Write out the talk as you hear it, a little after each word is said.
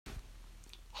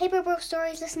Hey Bro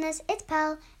Stories listeners, it's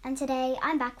Pearl, and today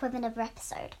I'm back with another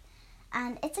episode.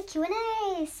 And it's a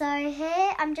Q&A, so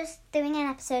here I'm just doing an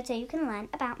episode so you can learn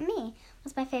about me.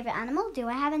 What's my favourite animal? Do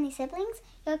I have any siblings?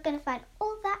 You're going to find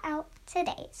all that out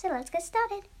today, so let's get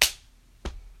started.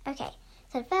 Okay,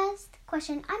 so the first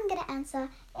question I'm going to answer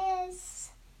is,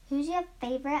 who's your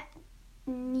favourite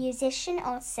musician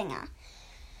or singer?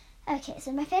 Okay,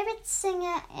 so my favourite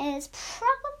singer is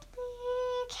probably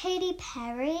Katy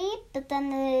Perry, but then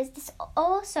there's this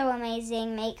also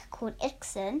amazing make called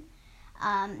Ixon.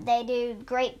 They do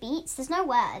great beats. There's no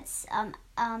words,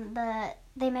 but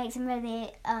they make some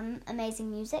really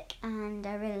amazing music, and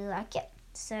I really like it.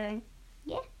 So,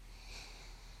 yeah.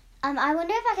 I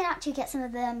wonder if I can actually get some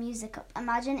of the music up.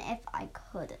 Imagine if I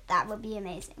could. That would be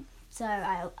amazing. So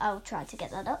I'll try to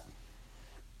get that up.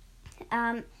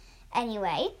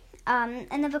 Anyway,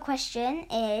 another question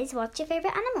is, what's your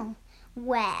favourite animal?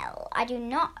 Well, I do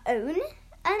not own an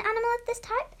animal of this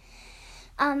type,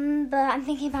 but I'm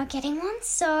thinking about getting one.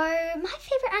 So my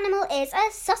favourite animal is a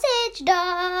sausage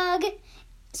dog.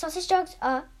 Sausage dogs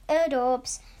are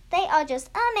adorbs. They are just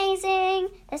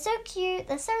amazing. They're so cute.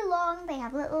 They're so long. They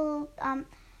have little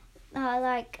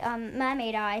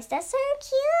mermaid eyes. They're so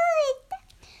cute.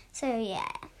 So yeah.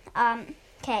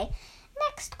 Okay.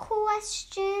 Next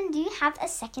question. Do you have a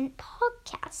second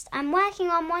podcast? I'm working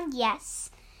on one. Yes.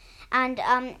 And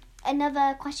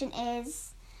another question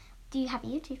is, do you have a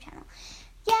YouTube channel?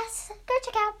 Yes, go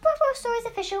check out Bro Stories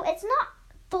Official. It's not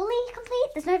fully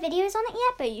complete. There's no videos on it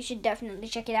yet, but you should definitely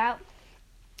check it out.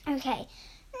 Okay,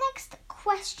 next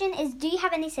question is, do you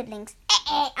have any siblings?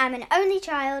 I'm an only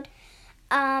child.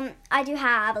 I do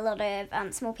have a lot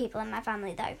of small people in my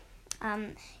family, though.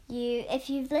 If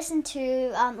you've listened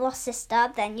to Lost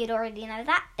Sister, then you'd already know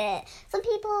that, but some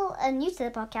people are new to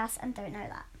the podcast and don't know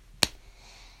that.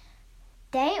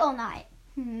 Day or night?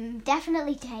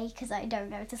 Definitely day, because I don't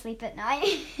go to sleep at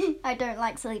night. I don't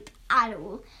like sleep at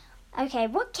all. Okay,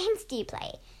 what games do you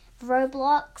play?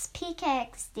 Roblox,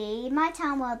 PKXD, My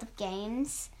Town World of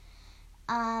Games,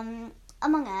 Among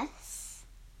Us,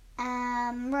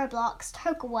 Roblox,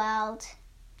 Toca World,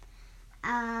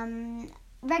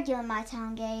 regular My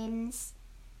Town games,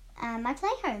 my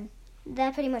Playhome.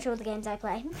 They're pretty much all the games I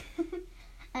play.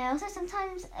 I also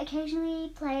sometimes occasionally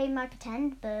play My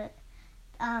Pretend, but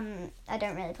I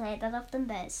don't really play it that often,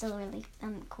 but it's still really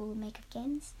cool make-up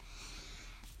games.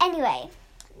 Anyway,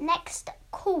 next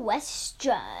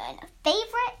question.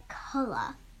 Favorite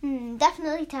colour?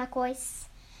 Definitely turquoise.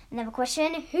 Another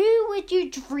question. Who would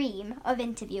you dream of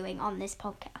interviewing on this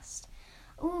podcast?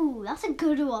 Ooh, that's a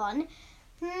good one.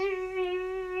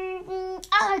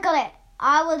 I got it.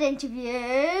 I would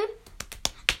interview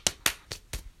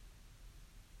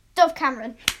Dove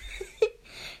Cameron.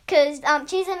 Because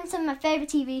she's in some of my favourite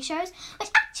TV shows, which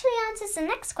actually answers the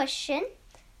next question.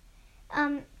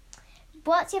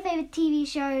 What's your favourite TV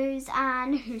shows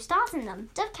and who stars in them?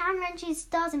 Dove Cameron, she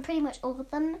stars in pretty much all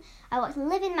of them. I watch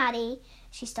Living Maddie,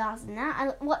 she stars in that.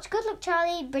 I watch Good Luck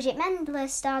Charlie, Bridget Mendler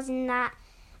stars in that.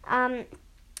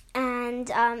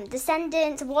 And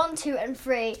Descendants 1, 2 and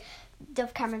 3,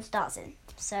 Dove Cameron stars in.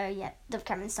 So yeah, Dove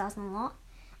Cameron stars in a lot.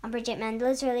 And Bridget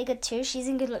Mendler's really good too. She's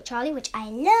in Good Luck Charlie, which I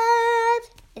love.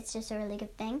 It's just a really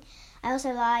good thing. I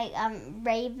also like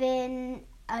Raven.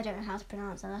 I don't know how to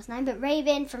pronounce her last name, but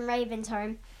Raven from Raven's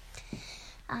Home.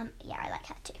 Yeah, I like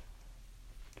her too.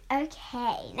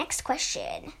 Okay, next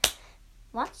question.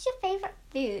 What's your favourite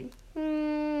food?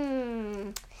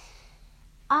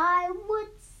 I would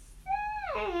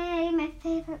say my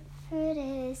favourite food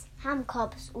is ham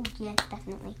cobs. Oh yeah,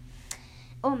 definitely.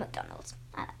 Or McDonald's.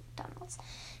 I like McDonald's.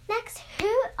 Next,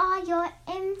 who are your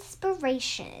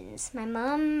inspirations? My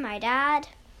mum, my dad,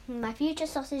 my future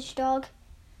sausage dog,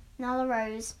 Nala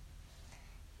Rose.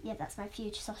 Yeah, that's my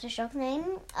future sausage dog's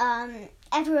name.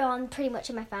 Everyone pretty much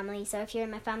in my family. So if you're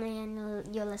in my family and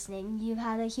you're listening, you've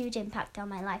had a huge impact on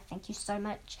my life. Thank you so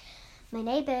much. My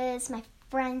neighbours, my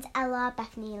friends Ella,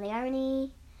 Bethany,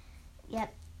 Leonie.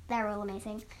 Yep, they're all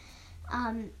amazing.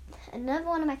 Another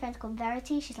one of my friends called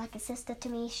Verity. She's like a sister to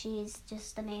me. She's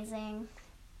just amazing.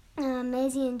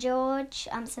 Maisie and George,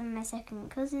 some of my second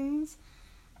cousins,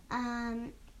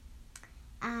 and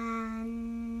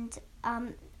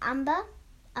Amber,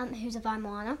 who's a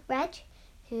Weimaraner, Reg,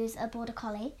 who's a Border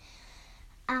Collie,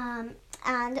 and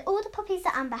all the puppies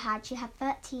that Amber had. She had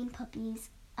 13 puppies.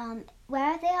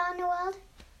 Where they are in the world,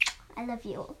 I love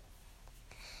you all.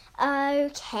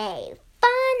 Okay,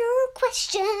 final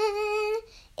question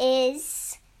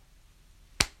is.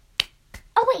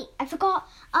 Oh wait, I forgot.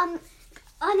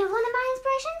 Oh no, one of my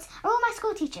inspirations are all my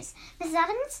school teachers. Mrs.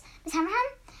 Adams, Miss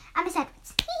Hammerham, and Miss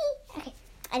Edwards. Okay,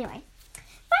 anyway.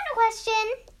 Final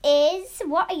question is,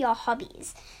 what are your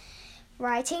hobbies?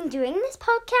 Writing, doing this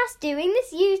podcast, doing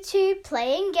this YouTube,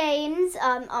 playing games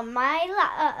on my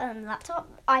laptop,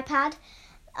 iPad,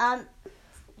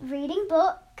 reading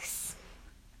books,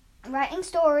 writing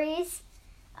stories,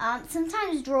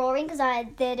 sometimes drawing, because I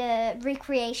did a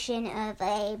recreation of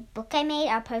a book I made.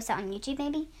 I'll post that on YouTube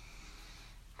maybe.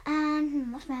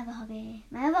 And what's my other hobby?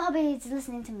 My other hobby is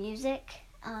listening to music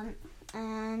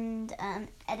and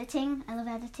editing. I love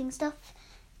editing stuff.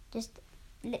 Just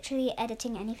literally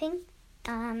editing anything.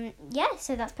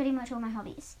 So that's pretty much all my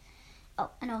hobbies. Oh,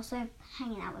 and also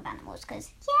hanging out with animals,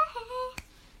 because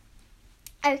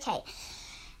yeah. Okay.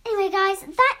 Anyway, guys,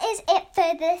 that is it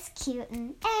for this Q&A.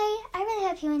 I really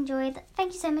hope you enjoyed.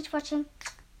 Thank you so much for watching.